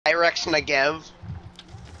direction to give.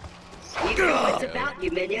 You know what it's about,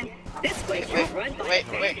 you minion. This place is run by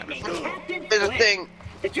a man named Captain There's a Flint. thing.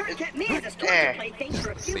 The jerk kept me as a store to play things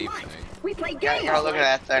for a few months. We played games gotta look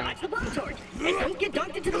at that thing. Dodge the blowtorch and don't get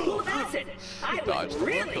dunked into the pool of acid. I was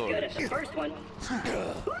really good at the first one.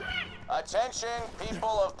 Attention, people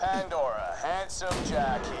of Pandora. Handsome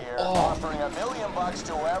Jack here, offering $1 million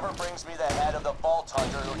to whoever brings me the head of the Vault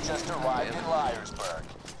Hunter who just arrived in Liarsburg.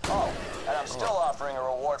 Oh, and I'm still offering a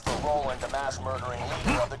reward for Roland, the mass-murdering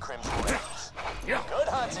leader of the Crimson Raiders. Good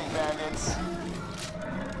hunting, bandits.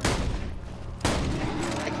 I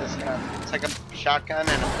like this gun. It's like a shotgun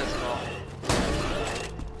and a pistol.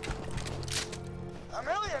 $1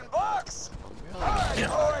 million bucks! Alright,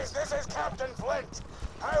 boys, this is Captain Flint.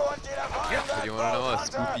 I want you to find that you want to know a Vault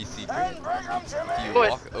spooky Hunter secret? and bring him to me. If you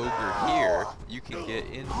walk over here, you can get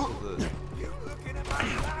into the...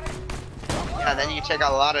 Yeah, then you take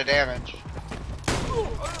a lot of damage. Or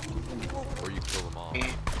you kill them all.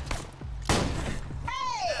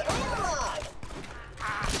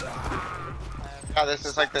 God, this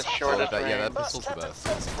is like the shortest range. Yeah, that pistol's the best.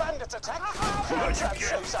 Bandits attack. I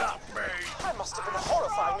must have been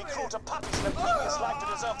horrifyingly cruel to puppies in a previous life to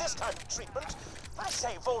deserve this kind of treatment. I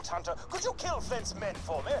say, Vault Hunter, could you kill Flint's men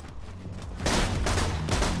for me?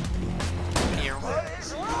 What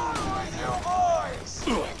is wrong with you boys? Just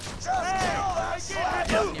kill that slap!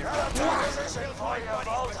 Got a position for you,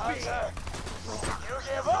 Vault Hunter. You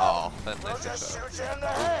give up, we'll just shoot you in the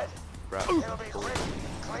head. It'll be quick,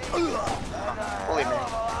 clean, and Holy man. a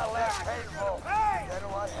lot less painful than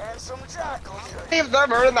what Handsome Jack will do. Leave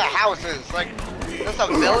them are in the houses. Like, this a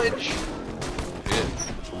village? It is.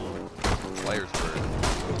 It's Liarsburg.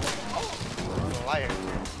 Liar.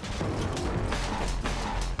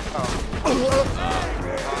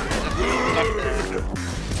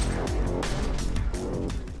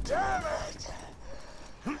 Damn it!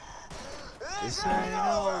 This ain't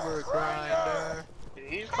over, Grinder.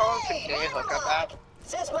 Did you call us a gay hookup app?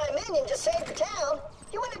 Since my minion just saved the town,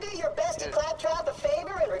 you want to do your best to Claptrap a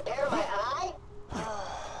favor and repair my eye?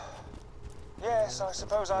 Yes, I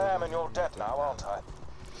suppose I am in your debt now, aren't I?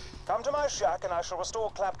 Come to my shack and I shall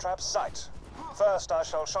restore Claptrap's sight. First, I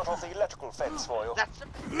shall shut off the electrical fence for you.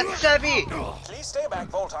 That's Chevy! Please stay back,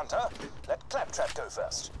 Vault Hunter. Let Claptrap go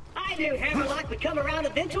first. I knew Hammerlock would come around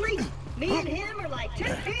eventually. Me and him are like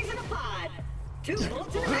 10 peas in a pod. 2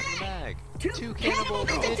 bullets in a bag. Two cannibal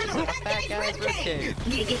bitches in a fat guy's ribcage.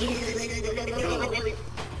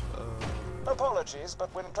 Apologies,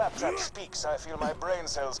 but when Claptrap speaks, I feel my brain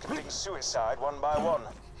cells committing suicide one by one.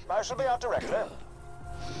 I shall be out directly.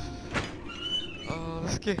 Oh,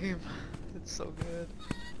 this game. It's so good.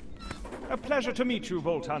 A pleasure to meet you,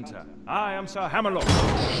 Vault Hunter. I am Sir Hammerlock.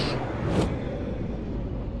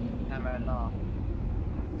 Hammerlock.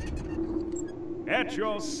 At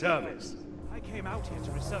your service. I came out here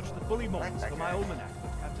to research the bully mons for my almanac,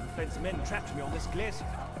 but Captain Flint's men trapped me on this glacier.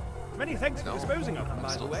 Many thanks for disposing of them,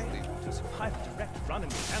 by the way. To survive a direct run-in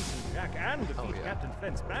with Handsome Jack and defeat Captain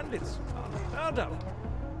Flint's bandits are unheard of.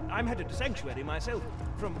 I'm headed to Sanctuary myself.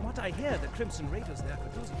 From what I hear, the Crimson Raiders there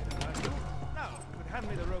could use it. Now, could hand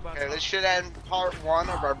me the robot. Okay, this should end part 1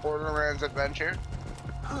 of our Borderlands adventure.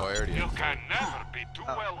 Oh, I already You can never be too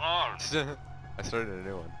well armed. I started a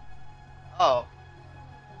new one. Oh.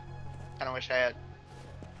 Kinda wish I had.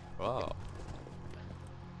 Wow.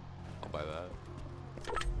 I'll buy that.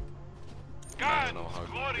 I God, don't know how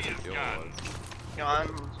glorious good the deal God. was.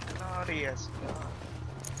 Guns, glorious guns.